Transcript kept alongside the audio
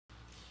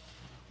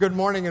Good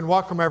morning and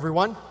welcome,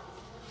 everyone.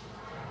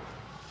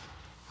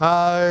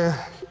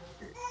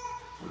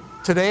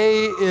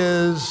 Today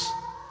is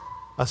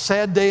a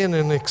sad day and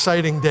an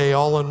exciting day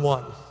all in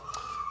one.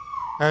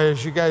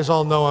 As you guys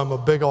all know, I'm a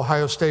big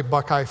Ohio State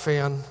Buckeye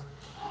fan.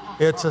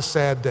 It's a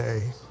sad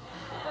day.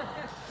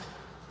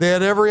 They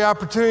had every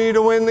opportunity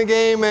to win the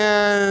game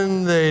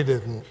and they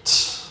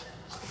didn't.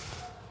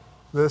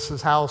 This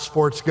is how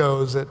sports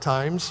goes at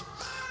times.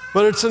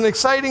 But it's an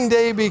exciting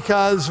day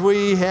because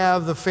we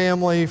have the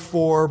family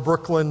for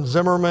Brooklyn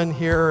Zimmerman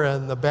here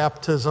and the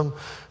baptism,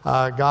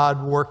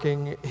 God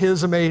working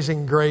His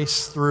amazing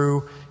grace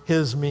through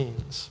His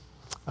means,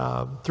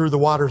 through the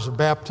waters of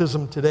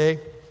baptism today.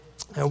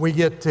 And we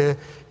get to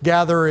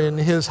gather in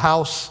His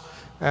house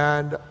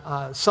and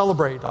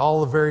celebrate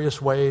all the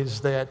various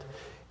ways that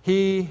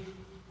He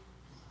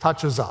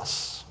touches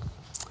us.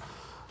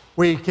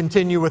 We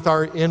continue with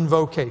our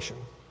invocation.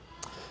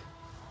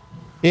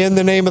 In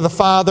the name of the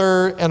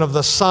Father, and of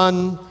the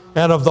Son,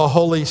 and of the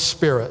Holy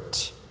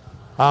Spirit.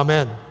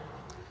 Amen.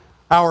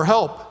 Our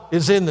help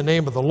is in the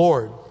name of the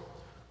Lord,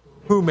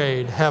 who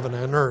made heaven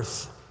and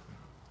earth.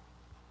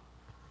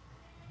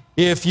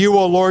 If you,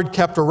 O Lord,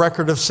 kept a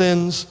record of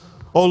sins,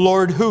 O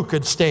Lord, who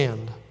could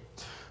stand?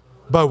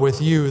 But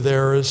with you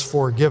there is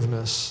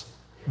forgiveness,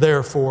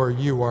 therefore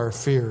you are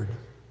feared.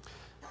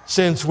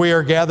 Since we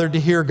are gathered to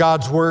hear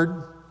God's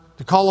word,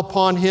 to call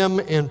upon Him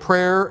in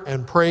prayer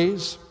and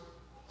praise,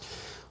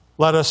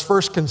 let us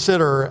first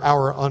consider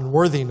our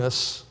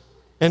unworthiness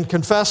and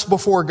confess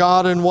before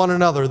God and one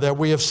another that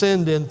we have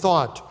sinned in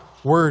thought,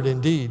 word,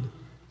 and deed,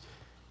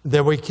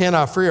 that we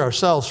cannot free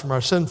ourselves from our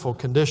sinful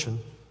condition.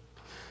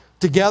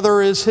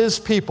 Together as His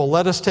people,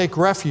 let us take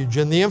refuge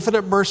in the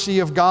infinite mercy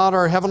of God,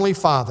 our Heavenly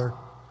Father,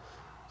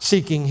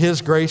 seeking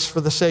His grace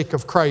for the sake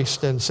of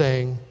Christ and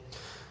saying,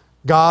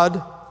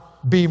 God,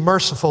 be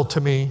merciful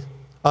to me,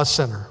 a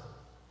sinner.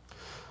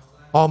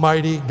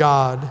 Almighty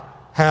God,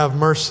 have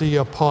mercy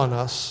upon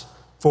us.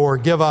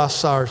 Forgive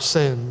us our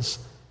sins,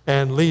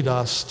 and lead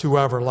us to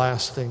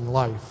everlasting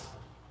life.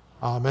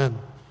 Amen.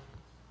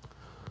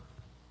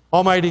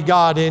 Almighty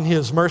God, in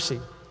His mercy,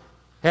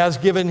 has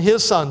given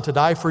His Son to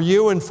die for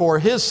you, and for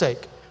His sake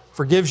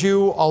forgives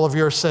you all of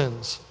your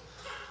sins.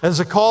 As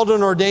a called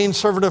and ordained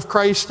servant of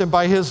Christ, and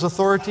by His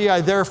authority,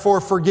 I therefore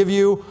forgive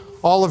you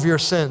all of your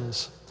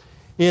sins.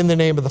 In the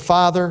name of the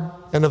Father,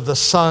 and of the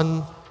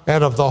Son,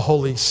 and of the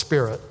Holy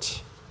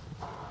Spirit.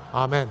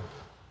 Amen.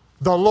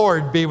 The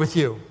Lord be with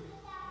you.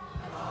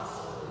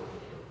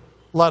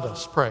 Let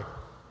us pray.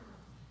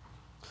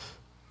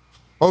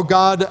 O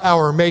God,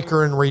 our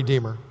Maker and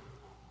Redeemer,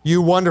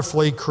 you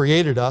wonderfully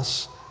created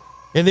us,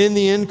 and in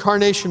the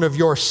incarnation of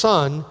your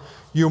Son,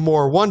 you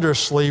more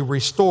wondrously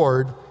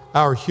restored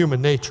our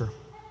human nature.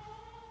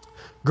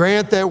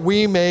 Grant that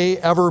we may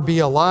ever be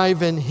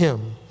alive in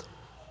Him,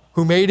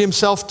 who made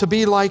Himself to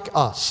be like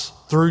us,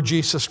 through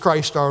Jesus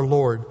Christ our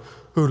Lord,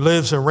 who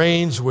lives and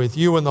reigns with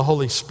you in the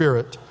Holy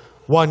Spirit,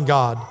 one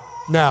God,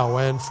 now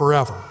and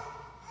forever.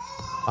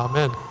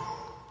 Amen.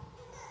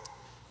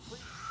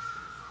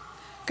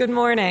 Good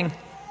morning.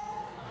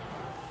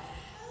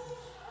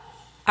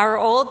 Our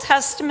Old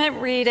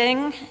Testament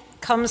reading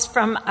comes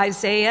from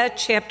Isaiah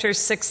chapter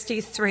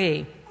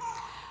 63.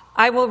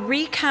 I will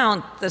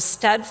recount the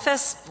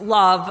steadfast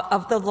love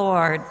of the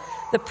Lord,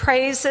 the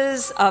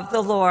praises of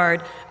the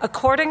Lord,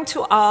 according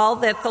to all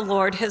that the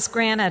Lord has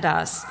granted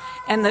us,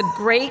 and the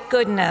great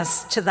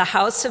goodness to the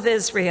house of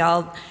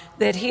Israel,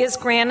 that He has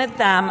granted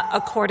them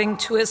according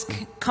to His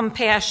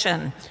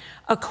compassion,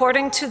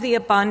 according to the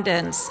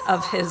abundance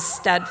of His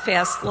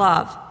steadfast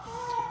love.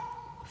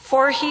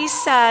 For He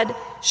said,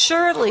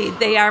 surely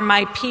they are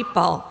my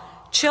people,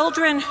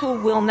 children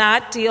who will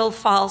not deal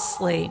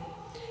falsely.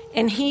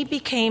 And He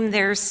became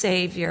their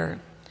Savior.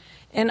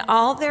 In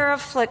all their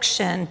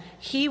affliction,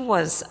 He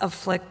was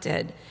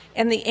afflicted,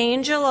 and the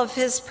angel of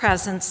His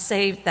presence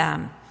saved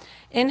them.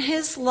 In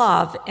His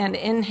love and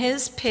in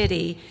His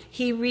pity,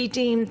 He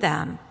redeemed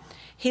them.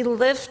 He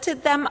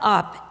lifted them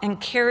up and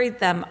carried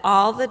them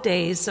all the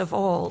days of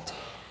old.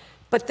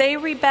 But they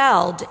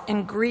rebelled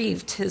and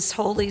grieved His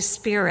Holy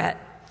Spirit.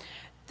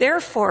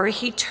 Therefore,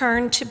 He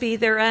turned to be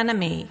their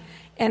enemy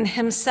and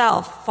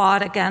Himself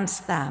fought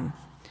against them.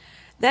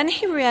 Then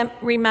He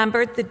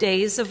remembered the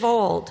days of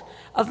old,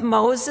 of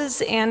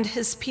Moses and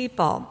his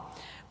people.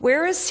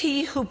 Where is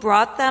He who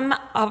brought them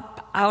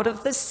up out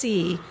of the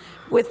sea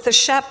with the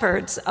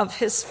shepherds of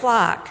His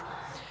flock?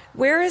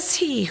 Where is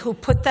He who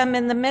put them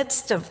in the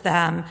midst of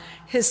them,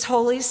 His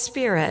Holy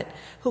Spirit,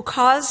 who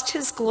caused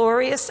His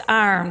glorious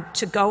arm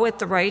to go at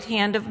the right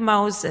hand of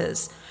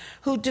Moses,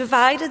 who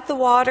divided the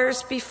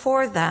waters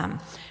before them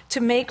to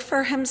make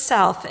for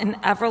Himself an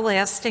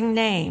everlasting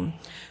name,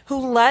 who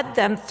led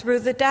them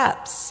through the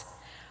depths?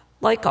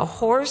 Like a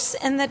horse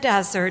in the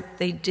desert,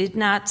 they did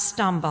not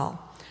stumble.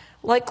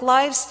 Like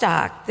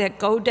livestock that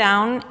go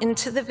down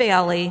into the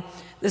valley,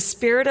 the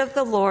Spirit of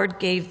the Lord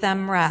gave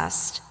them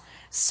rest.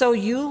 So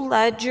you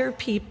led your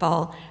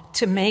people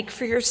to make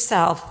for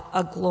yourself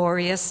a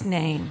glorious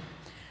name.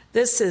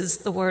 This is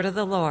the word of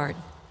the Lord.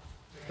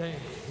 Thanks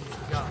be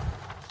to God.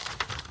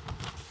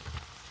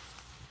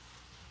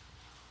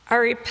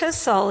 Our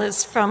epistle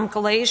is from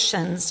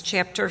Galatians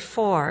chapter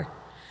 4.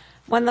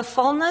 When the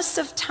fullness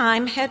of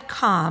time had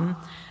come,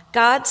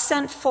 God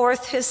sent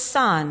forth his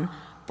Son,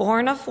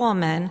 born of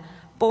woman,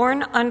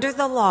 born under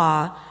the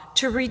law,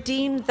 to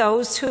redeem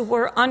those who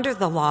were under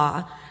the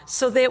law,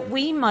 so that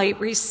we might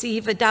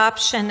receive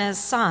adoption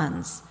as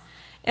sons.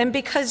 And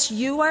because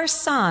you are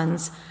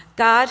sons,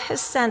 God has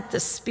sent the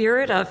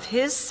Spirit of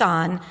his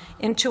Son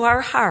into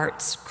our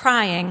hearts,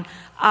 crying,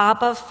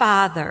 Abba,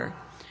 Father.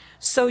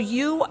 So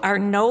you are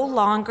no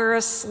longer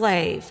a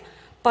slave,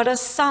 but a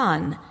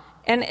son,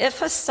 and if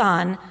a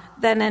son,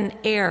 then an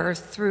heir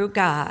through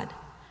God.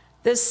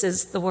 This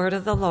is the word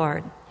of the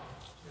Lord.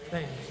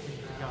 Thanks be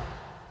to God.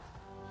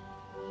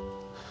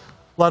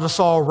 Let us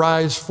all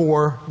rise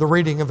for the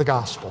reading of the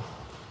gospel.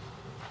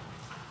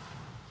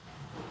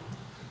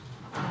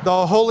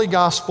 The Holy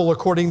Gospel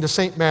according to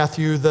St.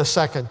 Matthew, the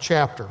 2nd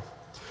chapter.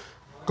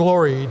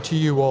 Glory to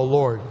you, O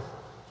Lord.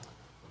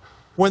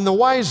 When the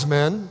wise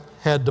men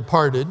had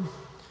departed,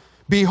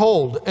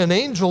 behold, an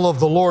angel of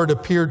the Lord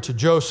appeared to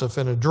Joseph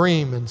in a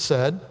dream and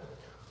said,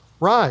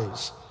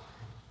 Rise,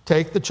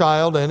 take the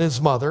child and his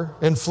mother,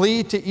 and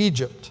flee to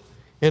Egypt,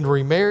 and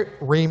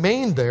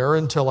remain there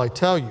until I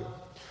tell you.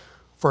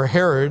 For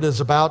Herod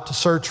is about to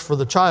search for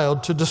the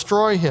child to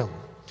destroy him.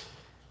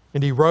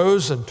 And he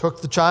rose and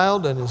took the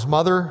child and his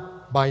mother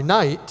by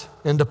night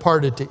and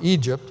departed to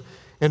Egypt,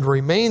 and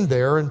remained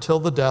there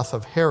until the death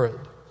of Herod.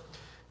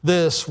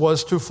 This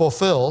was to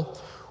fulfill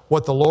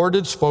what the Lord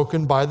had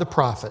spoken by the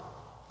prophet,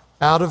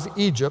 Out of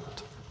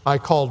Egypt I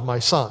called my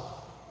son.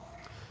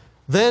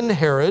 Then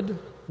Herod,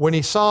 when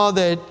he saw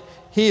that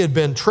he had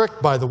been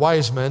tricked by the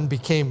wise men,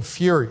 became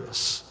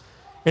furious.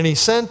 And he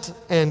sent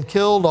and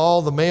killed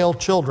all the male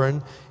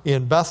children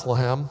in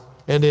Bethlehem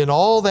and in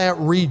all that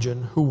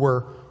region who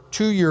were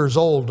 2 years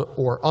old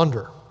or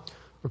under,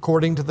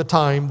 according to the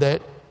time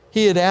that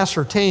he had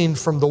ascertained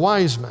from the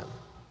wise men.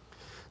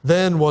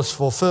 Then was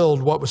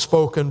fulfilled what was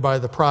spoken by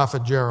the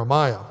prophet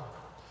Jeremiah.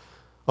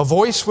 A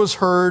voice was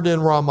heard in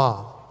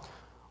Ramah,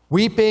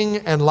 weeping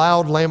and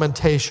loud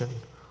lamentation,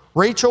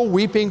 Rachel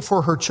weeping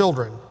for her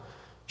children.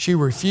 She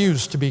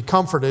refused to be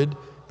comforted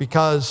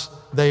because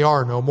they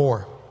are no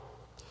more.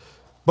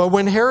 But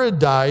when Herod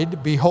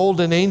died,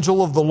 behold, an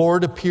angel of the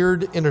Lord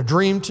appeared in a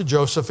dream to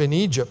Joseph in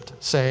Egypt,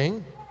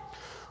 saying,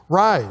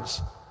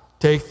 Rise,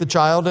 take the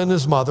child and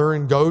his mother,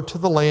 and go to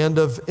the land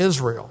of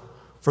Israel,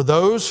 for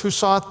those who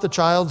sought the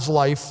child's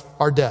life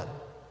are dead.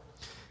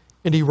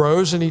 And he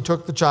rose and he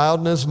took the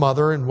child and his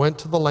mother and went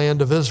to the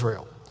land of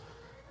Israel.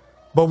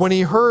 But when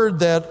he heard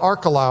that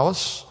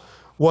Archelaus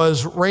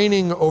was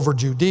reigning over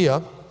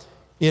Judea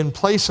in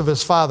place of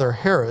his father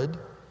Herod,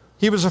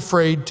 he was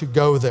afraid to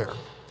go there.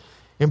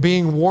 And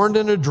being warned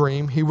in a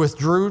dream, he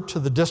withdrew to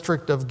the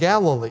district of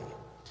Galilee.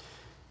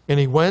 And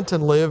he went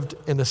and lived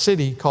in a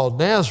city called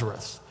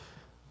Nazareth,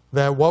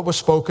 that what was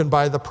spoken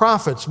by the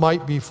prophets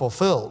might be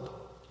fulfilled.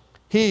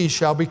 He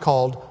shall be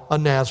called a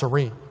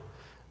Nazarene.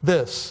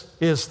 This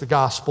is the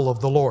gospel of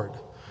the Lord.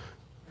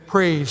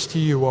 Praise to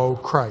you, O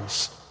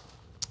Christ.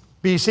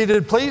 Be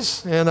seated,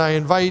 please, and I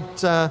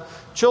invite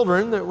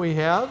children that we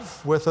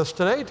have with us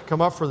today to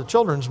come up for the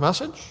children's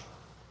message.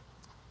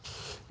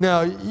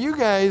 Now, you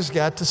guys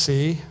got to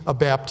see a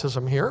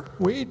baptism here.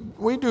 We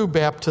do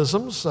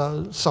baptisms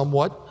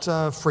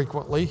somewhat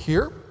frequently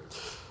here.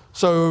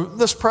 So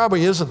this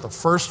probably isn't the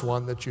first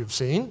one that you've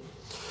seen.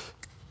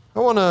 I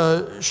want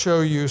to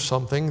show you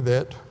something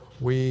that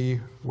we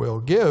will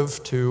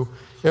give to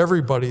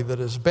everybody that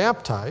is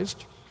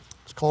baptized.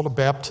 It's called a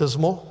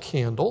baptismal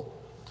candle.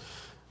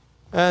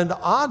 And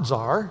odds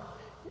are,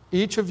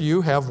 each of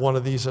you have one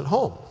of these at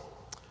home.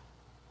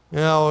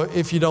 Now,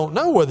 if you don't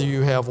know whether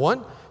you have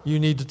one, you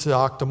need to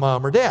talk to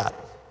mom or dad,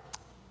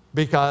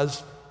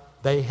 because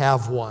they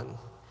have one.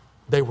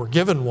 They were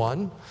given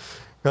one,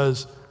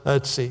 because,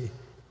 let's see,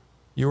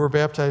 you were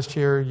baptized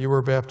here, you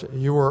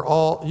were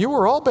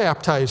all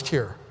baptized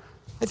here.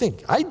 I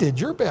think I did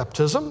your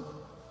baptism.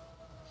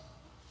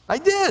 I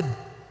did.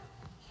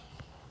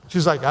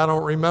 She's like, I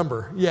don't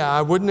remember. Yeah,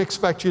 I wouldn't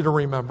expect you to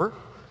remember.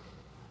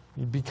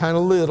 You'd be kind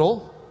of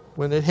little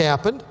when it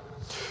happened.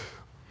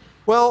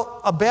 Well,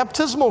 a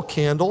baptismal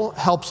candle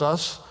helps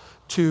us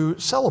to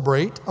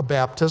celebrate a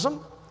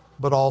baptism,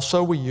 but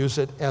also we use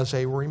it as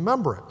a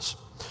remembrance.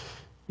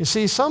 You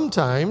see,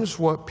 sometimes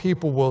what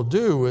people will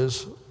do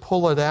is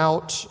pull it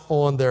out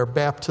on their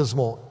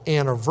baptismal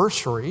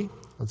anniversary.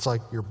 It's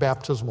like your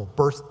baptismal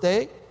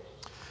birthday.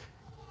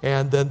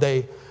 And then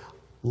they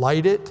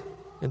light it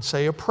and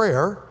say a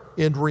prayer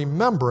in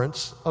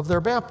remembrance of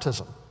their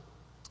baptism.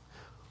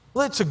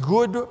 Well, it's a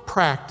good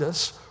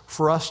practice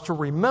for us to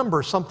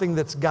remember something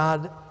that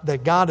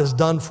God has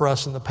done for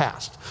us in the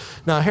past.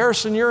 Now,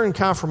 Harrison, you're in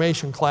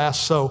confirmation class,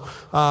 so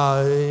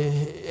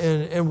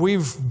and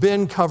we've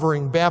been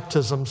covering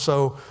baptism,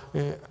 so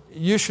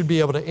you should be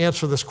able to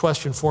answer this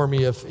question for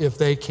me if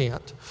they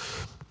can't.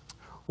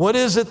 What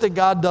is it that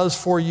God does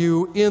for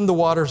you in the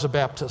waters of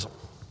baptism?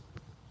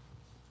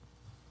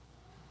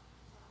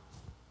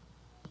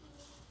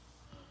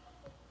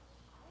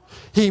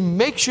 He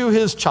makes you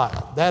his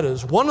child. That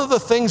is one of the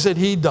things that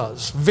he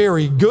does.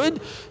 Very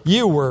good.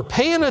 You were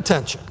paying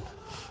attention.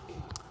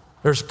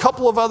 There's a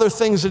couple of other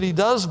things that he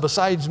does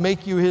besides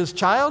make you his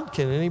child.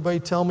 Can anybody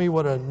tell me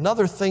what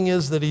another thing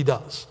is that he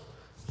does?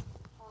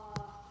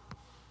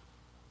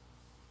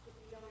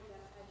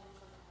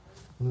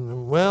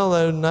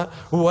 Well,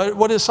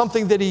 what is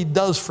something that he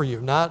does for you?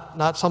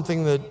 Not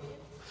something that...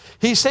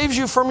 He saves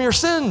you from your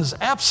sins.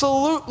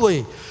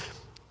 Absolutely.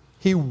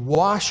 He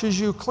washes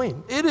you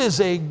clean. It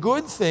is a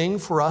good thing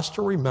for us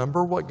to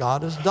remember what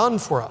God has done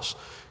for us.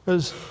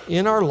 Because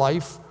in our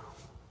life,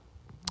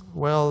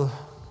 well,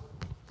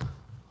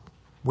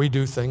 we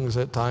do things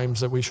at times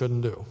that we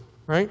shouldn't do,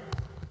 right?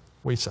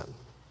 We sin.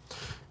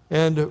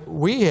 And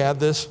we have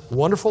this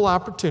wonderful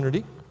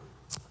opportunity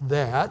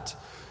that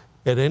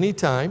at any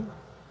time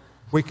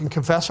we can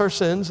confess our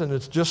sins, and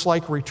it's just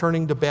like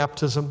returning to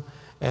baptism,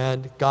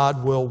 and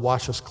God will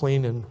wash us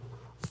clean and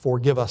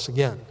forgive us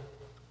again.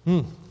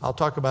 I'll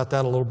talk about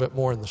that a little bit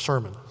more in the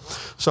sermon.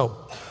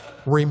 So,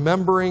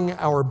 remembering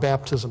our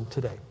baptism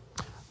today.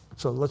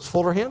 So let's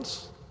fold our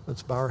hands.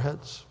 Let's bow our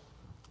heads.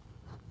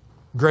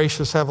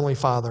 Gracious Heavenly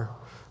Father,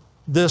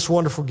 this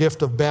wonderful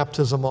gift of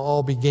baptism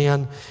all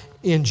began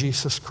in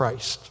Jesus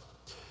Christ.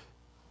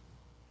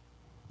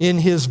 In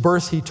his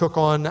birth, he took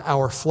on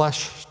our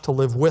flesh to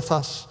live with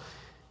us.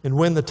 And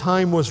when the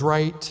time was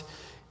right,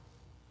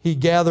 he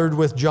gathered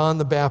with John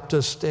the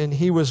Baptist, and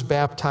he was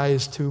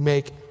baptized to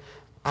make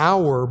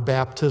our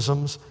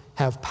baptisms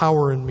have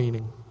power and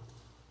meaning.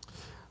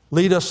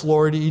 Lead us,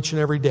 Lord, each and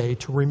every day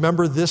to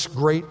remember this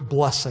great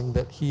blessing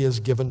that he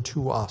has given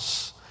to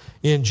us.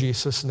 In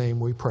Jesus' name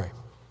we pray.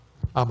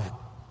 Amen.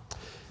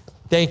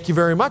 Thank you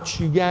very much.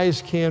 You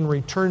guys can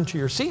return to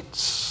your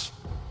seats.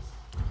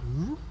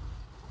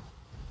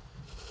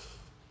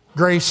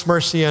 Grace,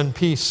 mercy, and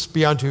peace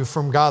be unto you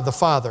from God the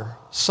Father,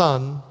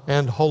 Son,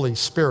 and Holy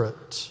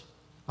Spirit.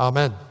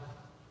 Amen.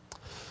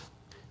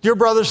 Dear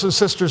brothers and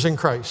sisters in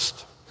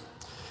Christ,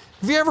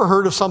 have you ever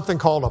heard of something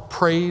called a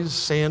praise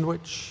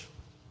sandwich?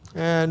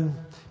 And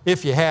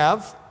if you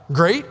have,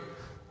 great.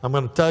 I'm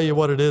going to tell you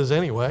what it is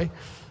anyway.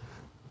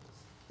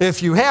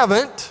 If you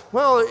haven't,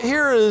 well,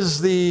 here is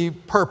the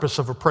purpose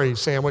of a praise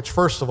sandwich,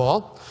 first of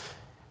all.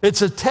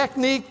 It's a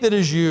technique that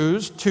is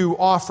used to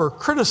offer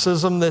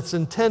criticism that's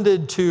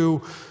intended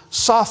to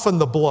soften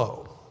the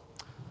blow.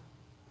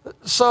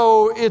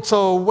 So it's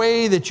a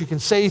way that you can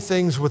say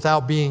things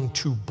without being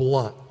too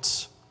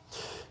blunt.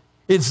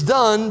 It's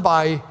done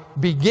by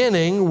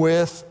beginning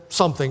with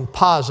something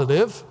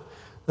positive,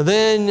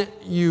 then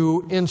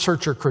you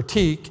insert your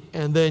critique,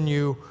 and then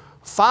you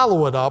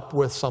follow it up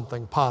with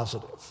something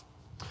positive.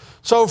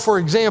 So, for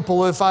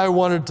example, if I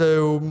wanted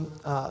to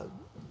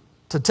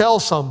tell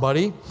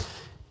somebody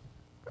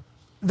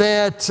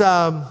that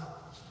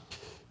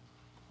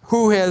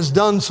who has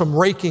done some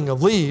raking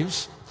of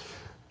leaves,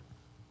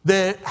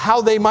 that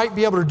how they might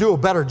be able to do a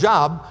better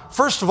job,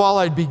 first of all,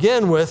 I'd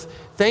begin with,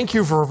 thank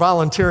you for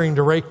volunteering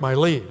to rake my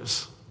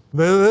leaves.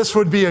 This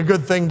would be a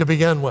good thing to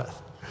begin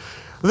with.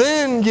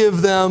 Then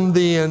give them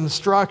the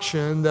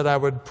instruction that I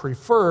would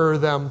prefer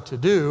them to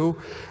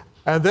do,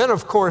 and then,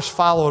 of course,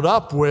 followed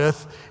up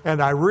with,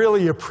 and I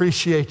really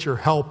appreciate your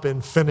help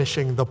in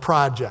finishing the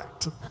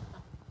project.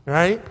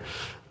 Right?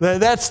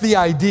 That's the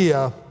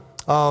idea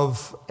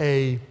of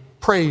a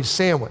praise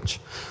sandwich.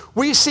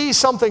 We see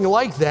something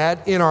like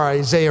that in our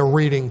Isaiah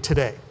reading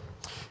today.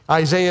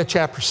 Isaiah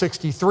chapter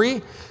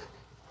 63,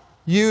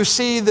 you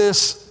see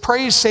this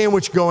praise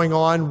sandwich going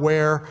on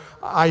where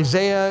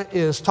Isaiah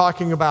is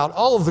talking about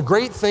all of the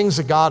great things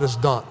that God has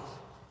done.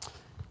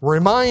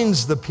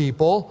 Reminds the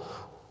people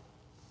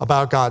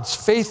about God's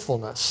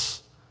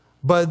faithfulness.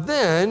 But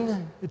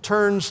then it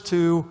turns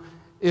to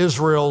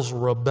Israel's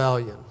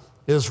rebellion,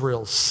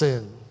 Israel's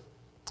sin.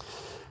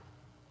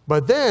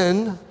 But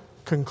then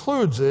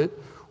concludes it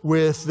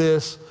with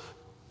this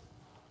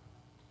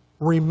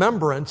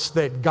remembrance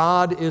that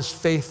God is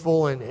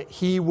faithful and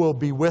he will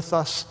be with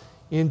us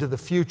into the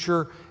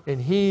future, and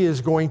he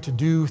is going to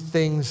do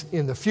things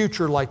in the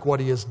future like what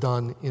he has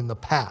done in the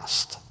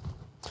past.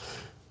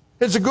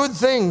 It's a good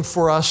thing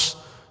for us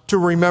to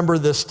remember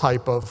this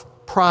type of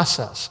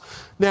process.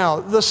 Now,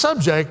 the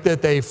subject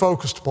that they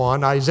focused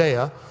upon,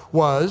 Isaiah,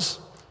 was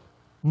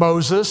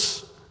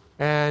Moses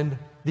and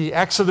the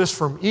Exodus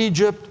from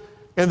Egypt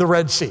and the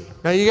Red Sea.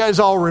 Now, you guys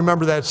all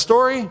remember that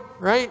story,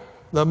 right?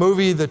 The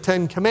movie, The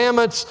Ten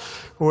Commandments,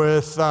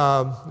 with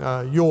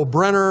Yul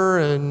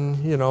Brynner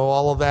and,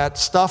 all of that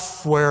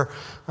stuff where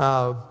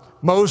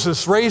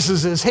Moses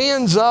raises his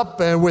hands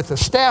up and with a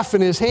staff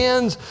in his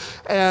hands,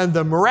 and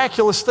the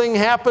miraculous thing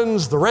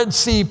happens. The Red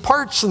Sea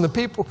parts and the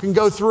people can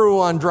go through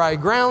on dry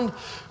ground.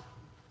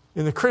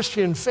 In the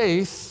Christian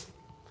faith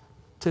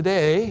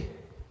today,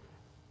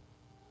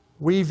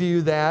 we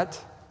view that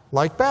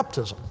like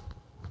baptism.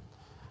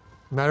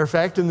 Matter of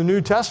fact, in the New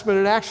Testament,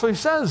 it actually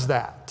says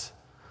that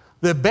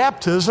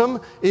baptism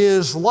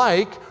is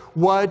like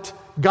what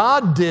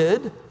God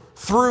did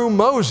through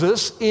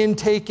Moses in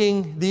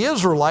taking the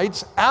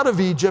Israelites out of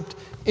Egypt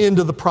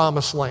into the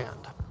Promised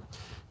Land.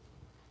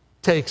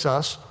 Takes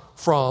us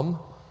from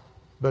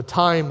the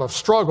time of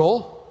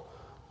struggle,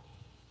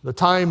 the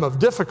time of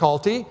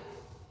difficulty,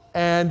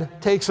 and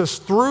takes us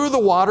through the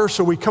water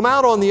so we come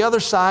out on the other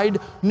side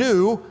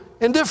new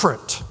and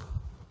different.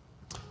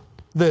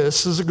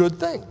 This is a good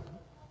thing.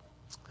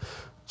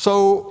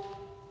 So,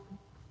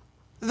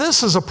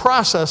 this is a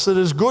process that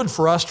is good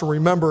for us to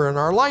remember in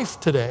our life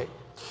today.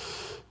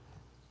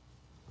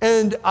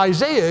 And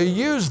Isaiah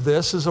used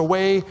this as a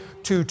way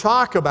to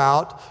talk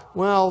about,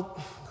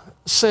 well,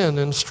 sin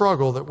and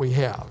struggle that we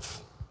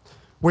have.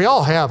 We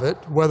all have it,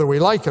 whether we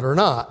like it or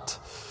not.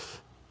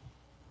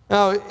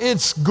 Now,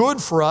 it's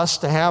good for us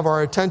to have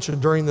our attention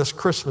during this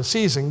Christmas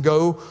season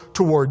go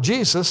toward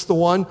Jesus, the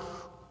one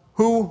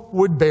who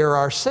would bear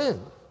our sin.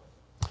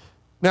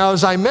 Now,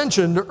 as I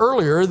mentioned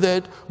earlier,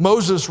 that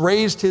Moses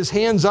raised his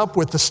hands up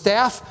with the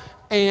staff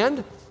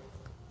and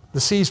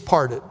the seas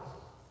parted.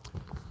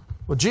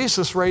 Well,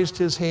 Jesus raised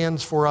his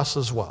hands for us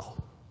as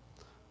well.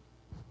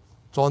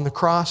 So on the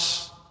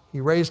cross, he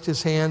raised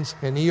his hands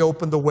and he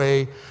opened the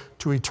way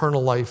to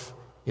eternal life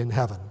in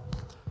heaven.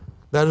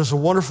 That is a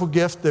wonderful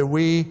gift that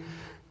we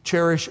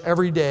cherish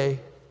every day.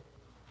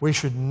 We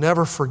should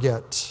never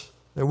forget,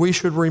 that we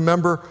should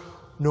remember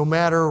no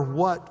matter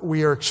what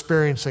we are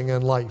experiencing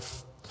in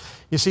life.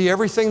 You see,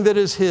 everything that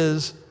is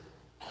his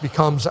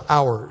becomes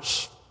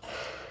ours.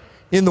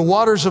 In the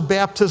waters of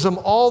baptism,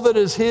 all that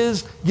is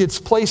his gets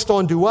placed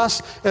onto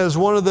us. As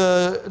one of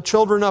the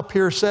children up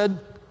here said,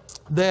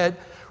 that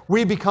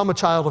we become a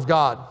child of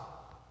God.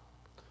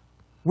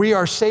 We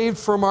are saved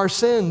from our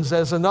sins,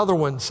 as another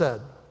one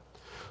said.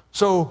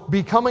 So,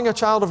 becoming a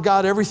child of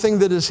God, everything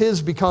that is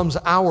his becomes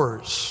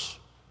ours.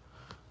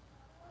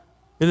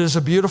 It is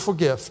a beautiful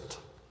gift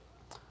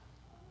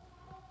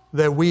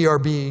that we are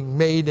being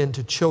made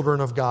into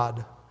children of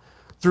God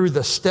through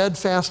the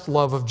steadfast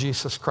love of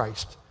Jesus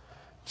Christ.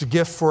 It's a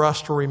gift for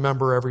us to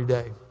remember every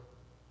day.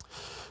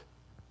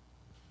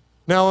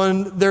 Now,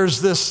 and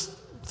there's this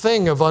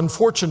thing of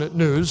unfortunate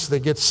news that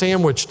gets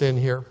sandwiched in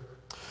here.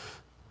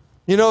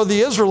 You know,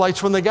 the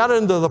Israelites, when they got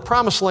into the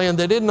promised land,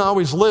 they didn't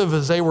always live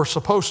as they were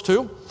supposed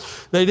to.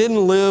 They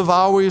didn't live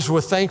always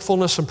with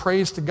thankfulness and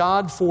praise to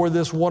God for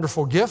this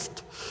wonderful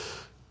gift.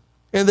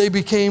 And they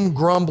became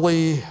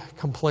grumbly,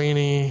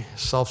 complaining,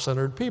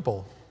 self-centered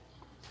people.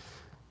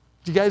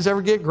 Do you guys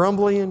ever get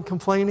grumbly and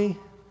complaining?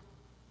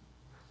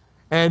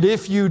 And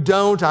if you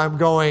don't, I'm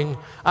going,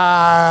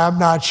 I'm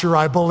not sure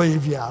I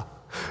believe you.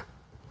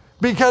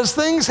 Because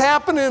things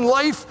happen in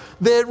life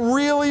that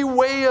really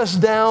weigh us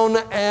down,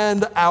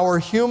 and our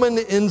human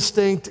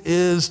instinct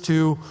is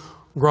to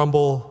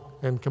grumble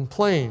and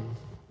complain.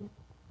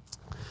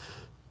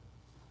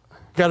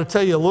 Got to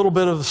tell you a little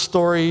bit of the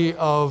story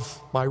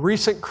of my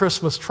recent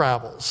Christmas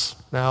travels.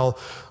 Now,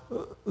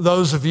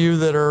 those of you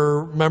that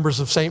are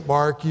members of St.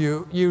 Mark,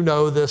 you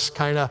know this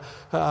kind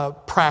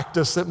of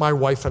practice that my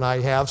wife and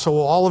I have. So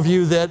all of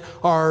you that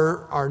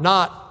are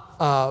not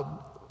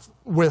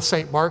with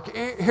St. Mark,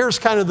 here's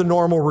kind of the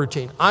normal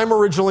routine. I'm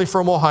originally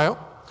from Ohio,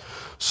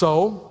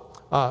 so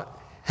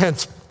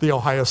hence the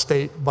Ohio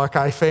State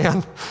Buckeye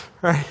fan,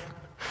 right?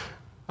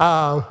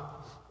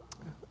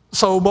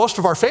 So most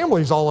of our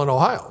family's all in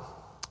Ohio.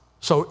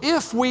 So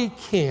if we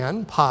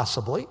can,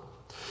 possibly,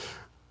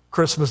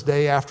 Christmas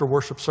Day after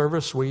worship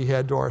service, we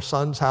head to our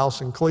son's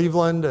house in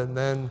Cleveland, and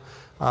then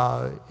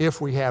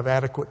if we have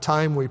adequate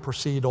time, we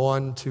proceed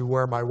on to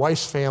where my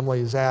wife's family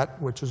is at,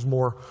 which is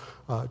more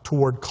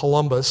toward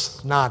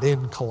Columbus, not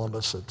in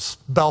Columbus. It's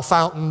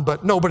Bellefontaine,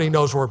 but nobody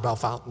knows where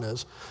Bellefontaine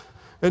is.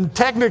 And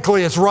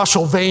technically it's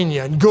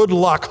Russellvania, and good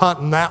luck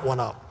hunting that one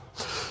up.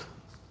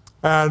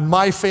 And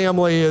my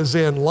family is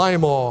in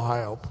Lima,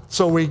 Ohio.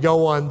 So we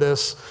go on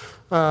this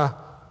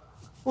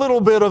little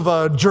bit of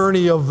a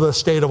journey of the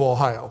state of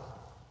Ohio.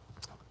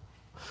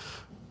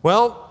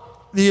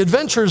 Well, the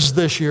adventures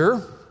this year,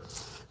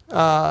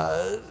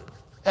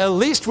 at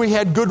least we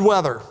had good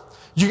weather.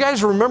 Do you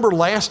guys remember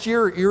last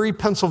year, Erie,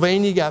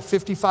 Pennsylvania got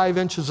 55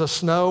 inches of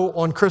snow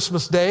on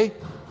Christmas Day?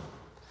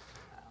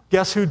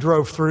 Guess who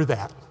drove through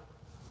that?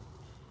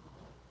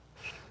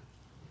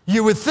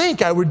 You would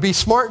think I would be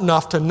smart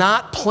enough to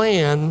not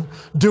plan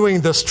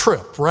doing this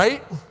trip,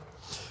 right?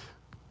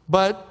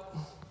 But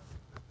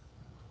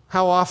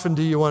how often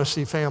do you want to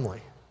see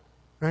family,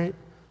 right?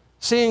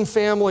 Seeing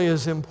family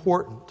is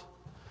important.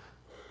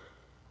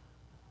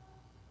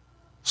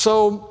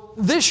 So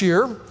this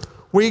year,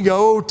 we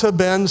go to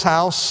Ben's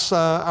house,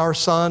 our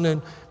son,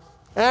 and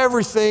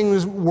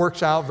everything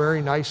works out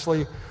very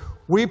nicely.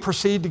 We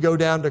proceed to go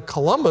down to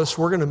Columbus.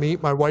 We're going to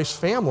meet my wife's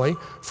family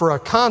for a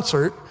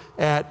concert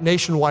at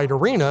Nationwide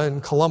Arena in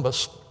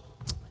Columbus.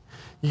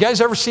 You guys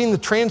ever seen the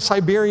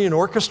Trans-Siberian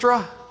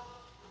Orchestra?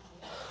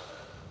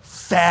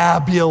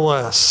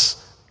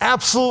 Fabulous.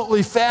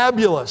 Absolutely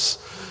fabulous.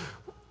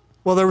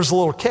 Well, there was a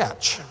little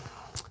catch.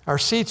 Our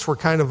seats were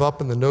kind of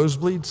up in the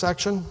nosebleed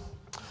section.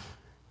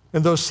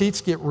 And those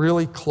seats get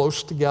really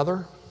close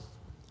together.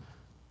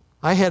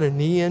 I had a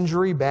knee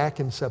injury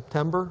back in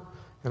September,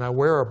 and I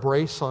wear a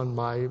brace on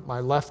my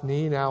left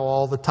knee now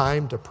all the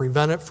time to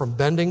prevent it from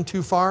bending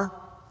too far.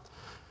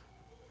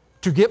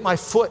 To get my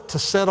foot to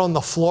set on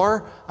the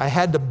floor, I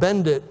had to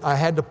bend it. I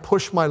had to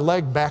push my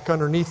leg back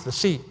underneath the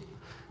seat.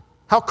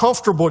 How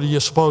comfortable do you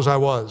suppose I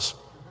was?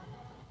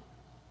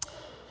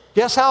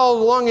 Guess how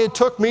long it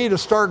took me to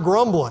start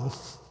grumbling?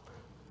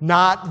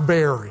 Not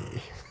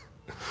very.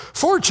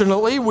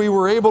 Fortunately, we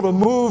were able to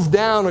move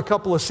down a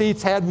couple of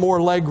seats, had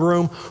more leg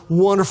room.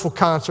 Wonderful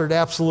concert,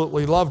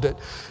 absolutely loved it.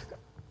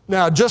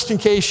 Now, just in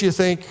case you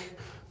think,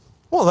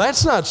 well,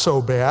 that's not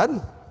so bad.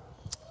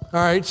 All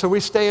right, so we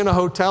stay in a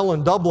hotel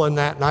in Dublin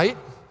that night,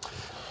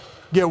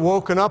 get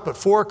woken up at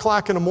 4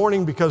 o'clock in the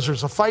morning because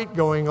there's a fight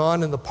going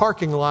on in the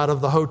parking lot of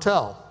the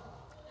hotel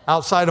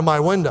outside of my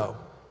window.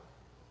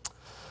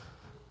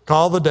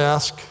 Call the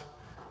desk.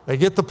 They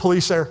get the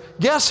police there.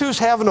 Guess who's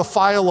having to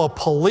file a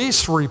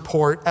police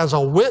report as a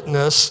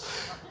witness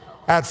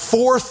at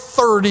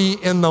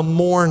 4:30 in the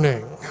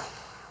morning?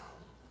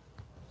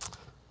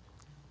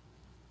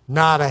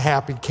 Not a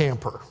happy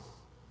camper.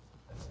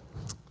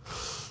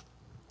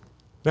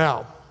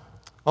 Now,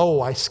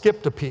 I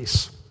skipped a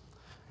piece.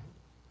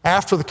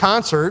 After the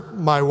concert,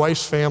 my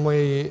wife's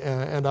family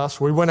and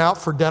us, we went out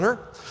for dinner.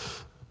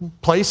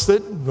 Place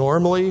that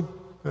normally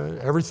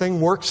everything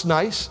works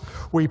nice.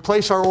 We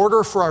place our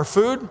order for our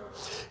food.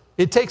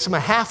 It takes them a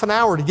half an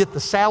hour to get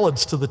the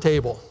salads to the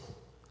table.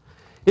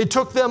 It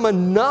took them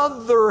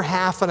another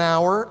half an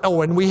hour,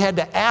 and we had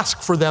to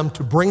ask for them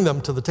to bring them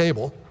to the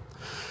table.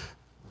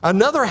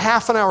 Another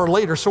half an hour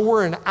later, so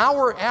we're an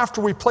hour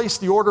after we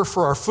placed the order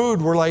for our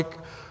food, we're like,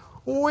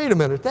 wait a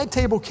minute, that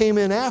table came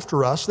in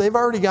after us. They've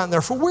already gotten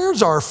their food.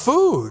 Where's our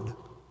food?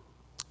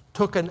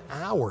 Took an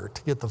hour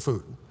to get the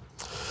food.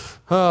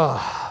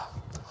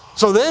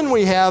 So then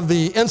we have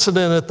the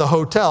incident at the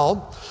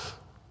hotel.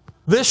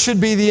 This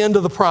should be the end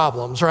of the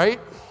problems, right?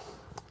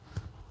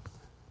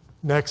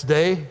 Next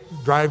day,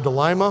 drive to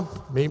Lima,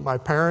 meet my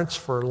parents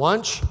for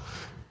lunch.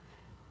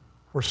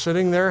 We're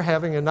sitting there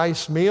having a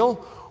nice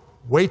meal.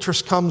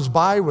 Waitress comes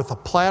by with a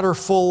platter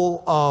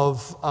full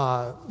of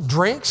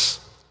drinks,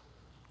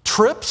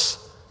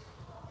 trips,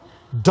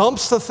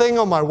 dumps the thing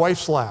on my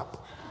wife's lap.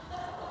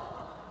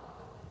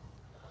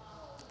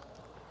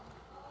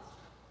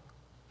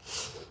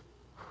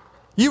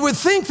 You would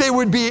think they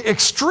would be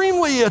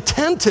extremely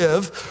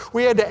attentive.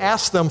 We had to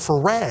ask them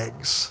for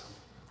rags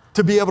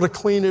to be able to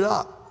clean it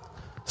up.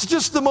 It's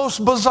just the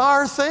most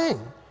bizarre thing.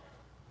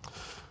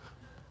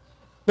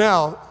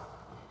 Now,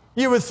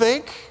 you would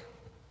think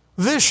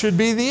this should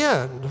be the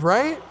end,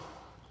 right?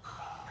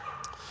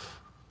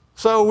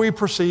 So we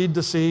proceed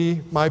to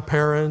see my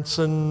parents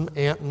and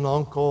aunt and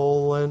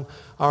uncle and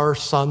our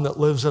son that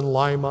lives in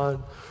Lima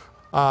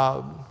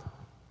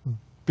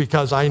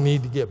because I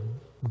need to get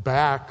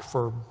back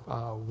for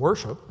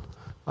worship.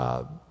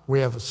 We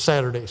have a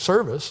Saturday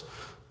service.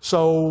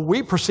 So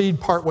we proceed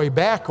partway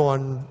back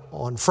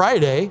on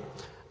Friday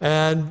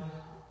and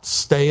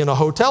stay in a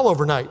hotel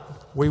overnight.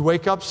 We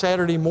wake up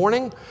Saturday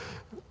morning.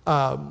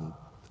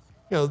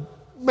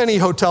 Many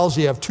hotels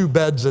you have 2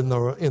 beds in the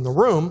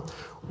room.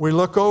 We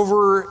look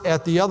over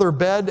at the other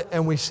bed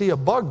and we see a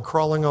bug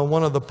crawling on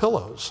one of the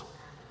pillows.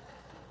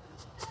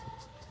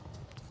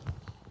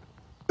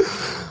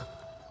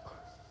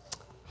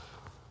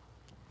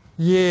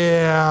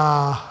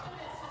 Yeah.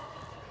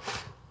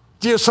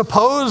 Do you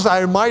suppose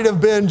I might have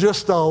been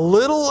just a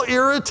little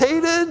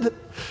irritated?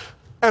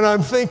 And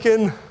I'm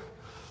thinking,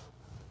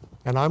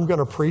 and I'm going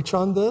to preach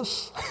on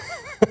this?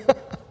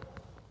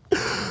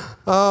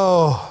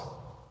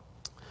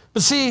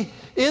 But see,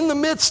 in the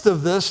midst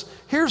of this,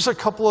 here's a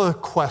couple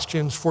of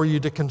questions for you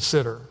to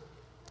consider.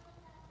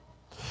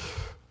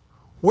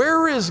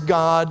 Where is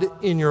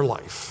God in your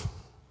life?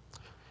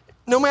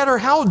 No matter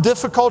how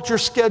difficult your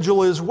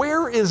schedule is,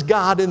 where is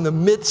God in the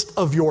midst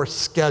of your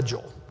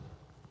schedule?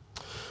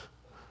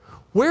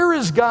 Where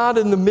is God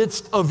in the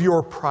midst of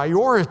your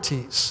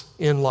priorities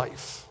in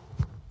life?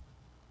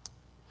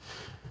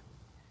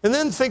 And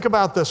then think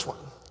about this one.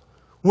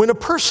 When a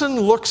person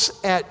looks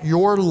at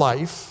your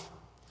life,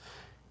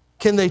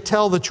 can they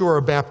tell that you are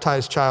a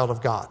baptized child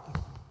of God?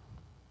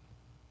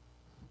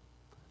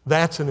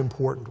 That's an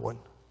important one.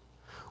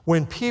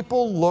 When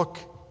people look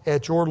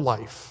at your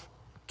life,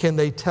 can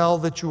they tell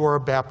that you are a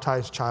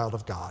baptized child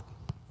of God?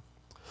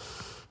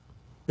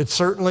 It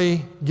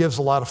certainly gives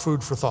a lot of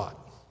food for thought.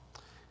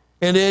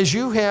 And as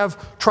you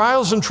have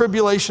trials and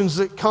tribulations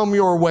that come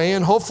your way,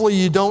 and hopefully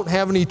you don't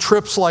have any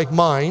trips like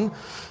mine,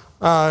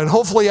 and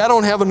hopefully I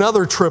don't have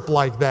another trip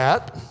like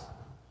that,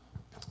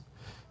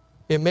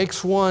 it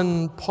makes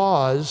one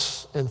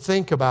pause and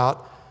think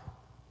about,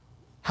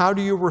 how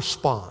do you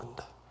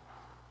respond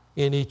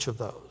in each of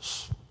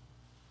those?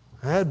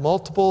 I had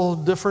multiple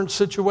different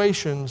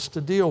situations to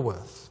deal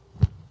with.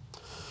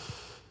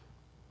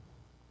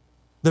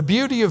 The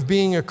beauty of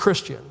being a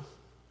Christian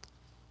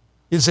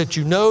is that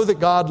you know that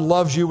God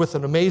loves you with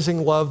an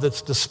amazing love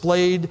that's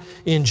displayed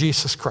in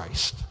Jesus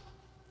Christ.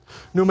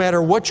 No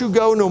matter what you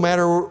go, no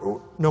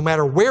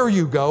matter where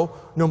you go,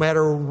 no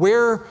matter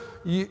where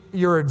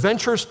your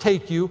adventures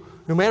take you,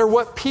 no matter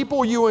what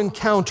people you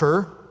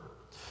encounter,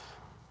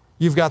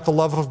 you've got the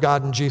love of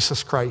God in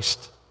Jesus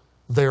Christ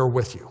there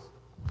with you.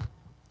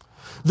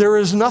 There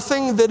is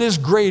nothing that is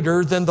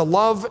greater than the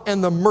love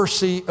and the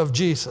mercy of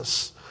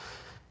Jesus.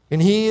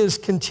 And he is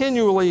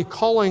continually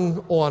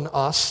calling on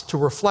us to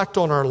reflect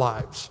on our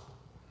lives.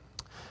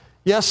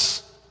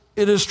 Yes,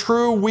 it is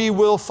true we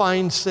will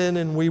find sin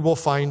and we will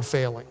find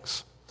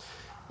failings.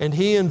 And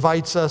he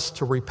invites us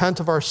to repent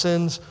of our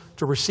sins,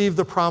 to receive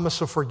the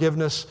promise of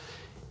forgiveness.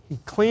 He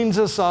cleans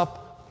us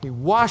up, he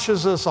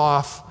washes us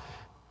off,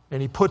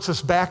 and he puts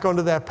us back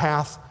onto that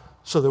path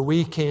so that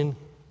we can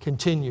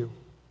continue.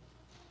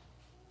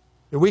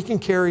 That we can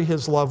carry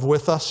his love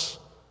with us.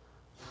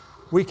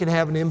 We can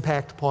have an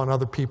impact upon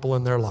other people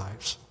in their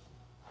lives.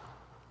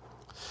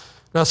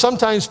 Now,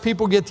 sometimes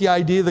people get the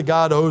idea that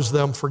God owes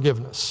them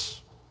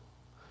forgiveness.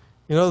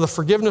 You know, the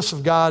forgiveness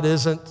of God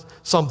isn't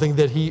something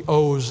that he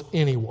owes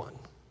anyone.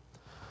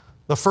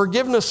 The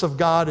forgiveness of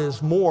God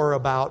is more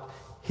about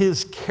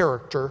his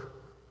character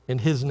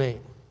and his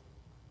name.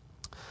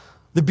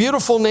 The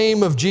beautiful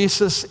name of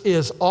Jesus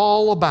is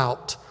all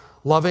about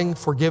loving,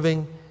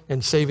 forgiving,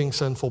 and saving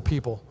sinful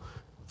people.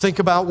 Think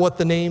about what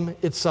the name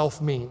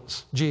itself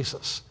means.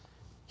 Jesus,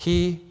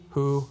 he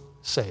who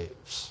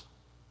saves.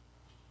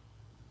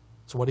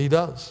 It's what he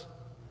does.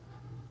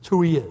 It's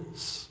who he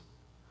is.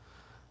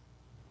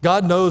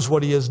 God knows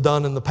what he has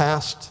done in the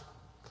past.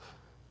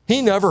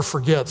 He never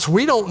forgets.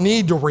 We don't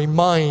need to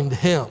remind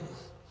him.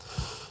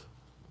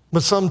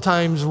 But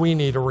sometimes we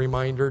need a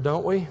reminder,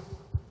 don't we?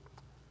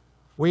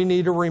 We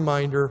need a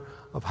reminder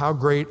of how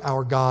great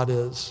our God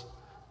is.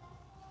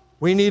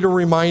 We need a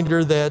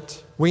reminder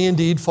that we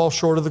indeed fall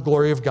short of the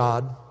glory of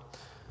God.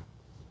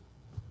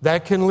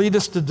 That can lead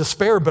us to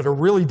despair, but it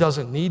really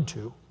doesn't need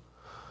to.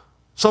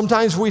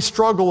 Sometimes we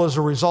struggle as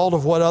a result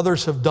of what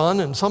others have done,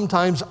 and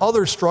sometimes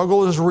others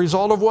struggle as a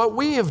result of what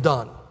we have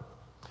done.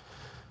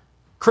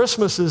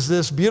 Christmas is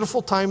this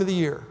beautiful time of the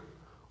year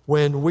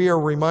when we are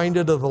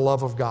reminded of the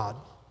love of God.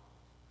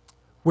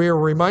 We are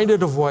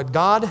reminded of what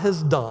God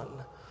has done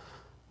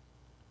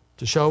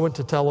to show and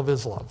to tell of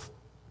his love.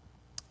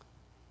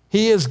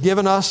 He has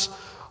given us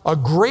a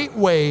great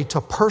way to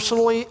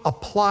personally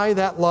apply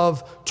that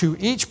love to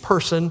each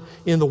person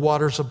in the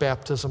waters of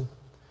baptism.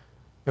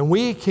 And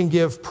we can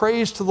give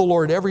praise to the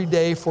Lord every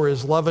day for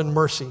his love and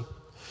mercy.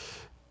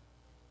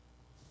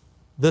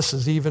 This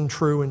is even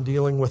true in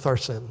dealing with our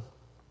sin.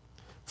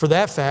 For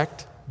that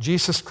fact,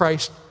 Jesus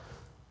Christ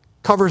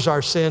covers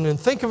our sin, and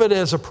think of it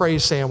as a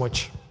praise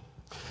sandwich.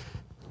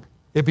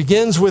 It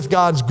begins with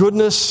God's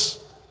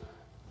goodness,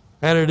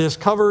 and it is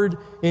covered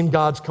in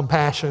God's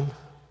compassion,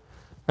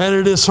 and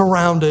it is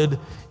surrounded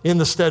in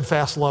the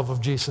steadfast love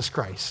of Jesus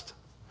Christ.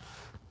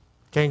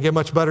 Can't get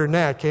much better than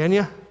that, can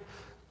you?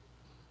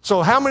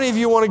 So how many of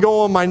you want to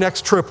go on my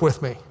next trip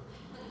with me?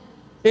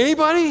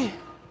 Anybody?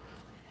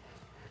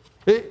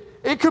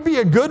 It could be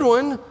a good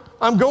one.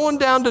 I'm going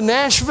down to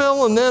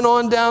Nashville and then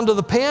on down to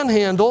the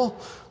Panhandle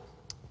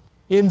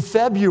in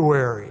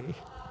February.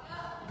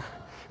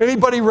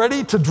 Anybody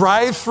ready to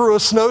drive through a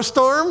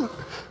snowstorm?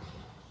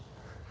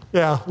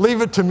 Yeah,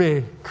 leave it to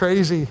me.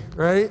 Crazy,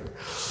 right?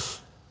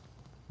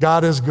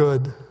 God is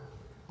good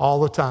all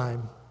the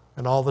time,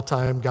 and all the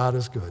time God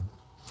is good.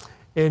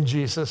 In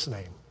Jesus'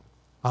 name,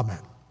 amen.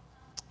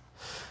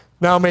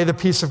 Now may the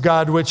peace of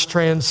God, which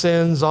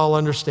transcends all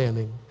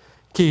understanding,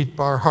 keep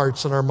our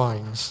hearts and our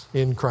minds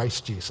in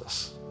Christ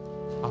Jesus.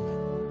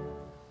 Amen.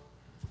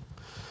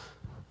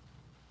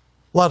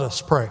 Let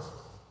us pray.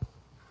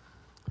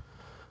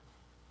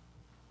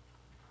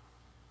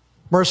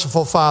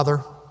 Merciful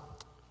Father,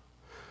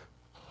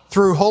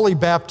 through holy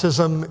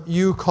baptism,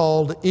 you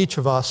called each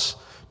of us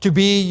to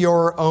be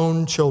your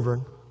own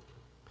children.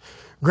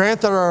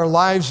 Grant that our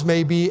lives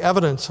may be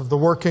evidence of the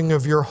working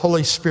of your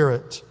Holy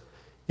Spirit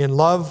in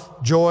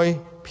love, joy,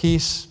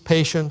 peace,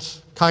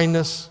 patience,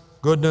 kindness,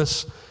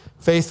 goodness,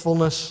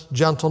 faithfulness,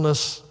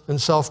 gentleness,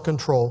 and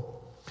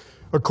self-control,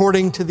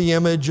 according to the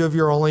image of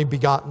your only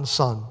begotten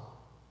Son.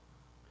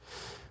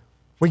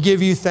 We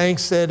give you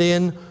thanks that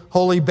in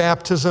holy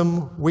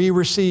baptism we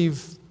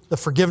receive the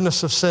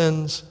forgiveness of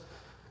sins,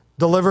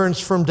 deliverance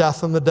from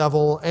death and the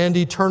devil, and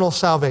eternal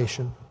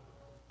salvation.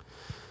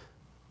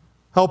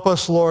 Help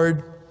us,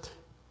 Lord,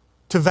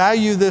 to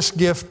value this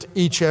gift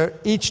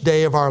each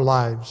day of our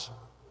lives.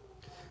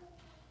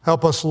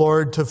 Help us,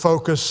 Lord, to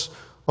focus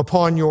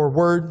upon your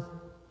word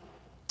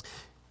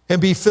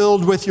and be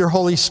filled with your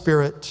Holy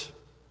Spirit.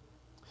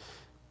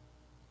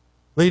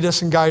 Lead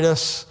us and guide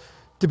us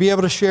to be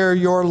able to share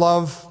your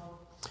love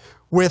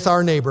with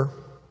our neighbor.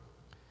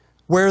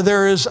 Where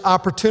there is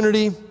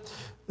opportunity,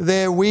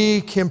 that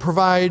we can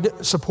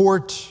provide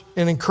support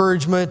and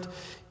encouragement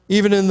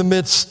even in the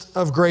midst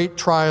of great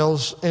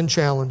trials and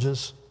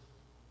challenges.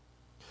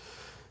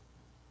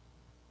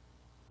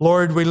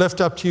 Lord, we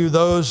lift up to you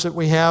those that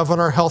we have on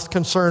our health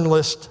concern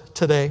list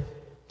today.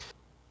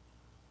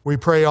 We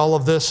pray all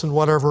of this and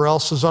whatever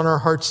else is on our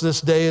hearts this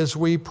day as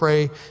we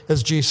pray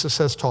as Jesus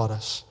has taught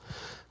us.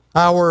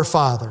 Our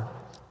Father,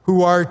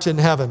 who art in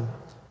heaven,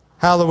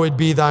 hallowed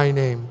be thy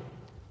name.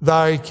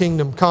 Thy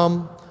kingdom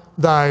come,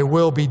 thy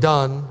will be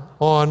done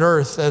on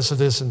earth as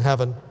it is in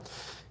heaven.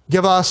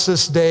 Give us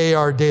this day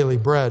our daily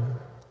bread,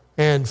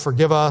 and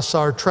forgive us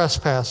our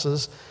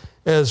trespasses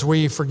as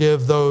we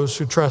forgive those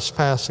who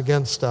trespass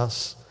against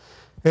us.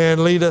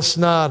 And lead us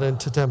not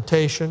into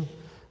temptation,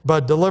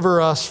 but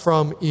deliver us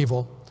from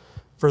evil.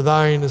 For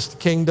thine is the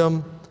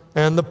kingdom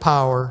and the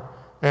power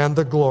and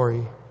the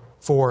glory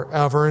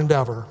forever and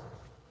ever.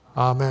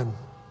 Amen.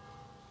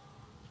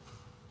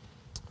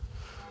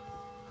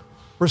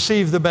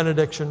 Receive the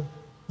benediction.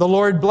 The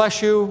Lord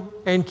bless you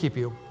and keep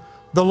you.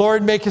 The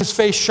Lord make his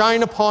face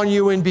shine upon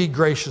you and be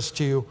gracious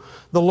to you.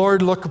 The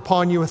Lord look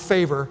upon you with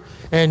favor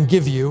and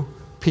give you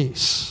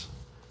peace.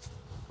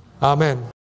 Amen.